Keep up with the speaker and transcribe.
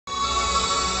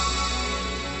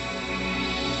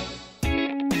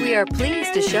We are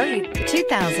pleased to show you the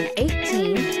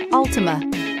 2018 Altima.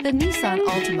 The Nissan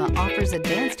Altima offers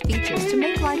advanced features to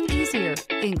make life easier,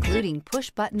 including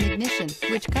push-button ignition,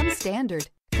 which comes standard.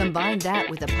 Combine that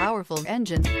with a powerful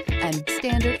engine and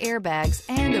standard airbags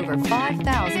and over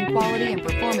 5,000 quality and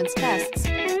performance tests,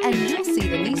 and you'll see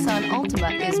the Nissan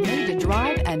Altima is made to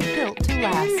drive and built to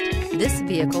last. This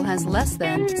vehicle has less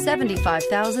than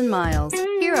 75,000 miles.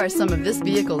 Here are some of this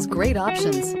vehicle's great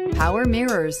options: power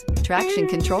mirrors, traction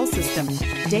control system,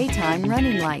 daytime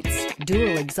running lights,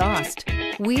 dual exhaust,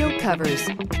 wheel covers,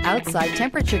 outside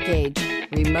temperature gauge,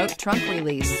 remote trunk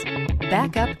release,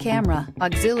 backup camera,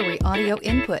 auxiliary audio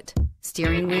input,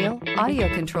 steering wheel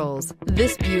audio controls.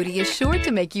 This beauty is sure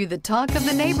to make you the talk of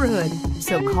the neighborhood.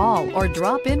 So call or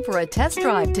drop in for a test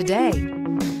drive today.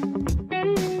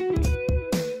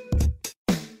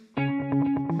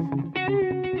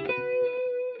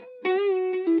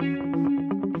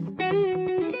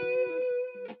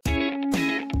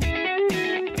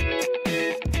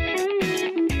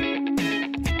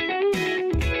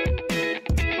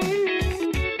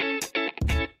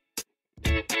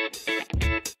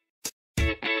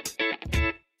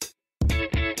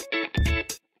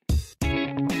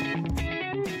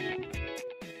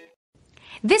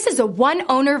 This is a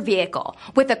one-owner vehicle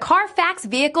with a Carfax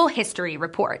Vehicle History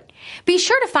Report. Be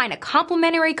sure to find a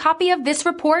complimentary copy of this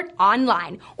report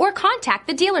online or contact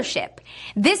the dealership.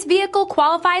 This vehicle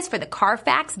qualifies for the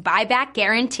Carfax Buyback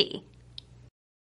Guarantee.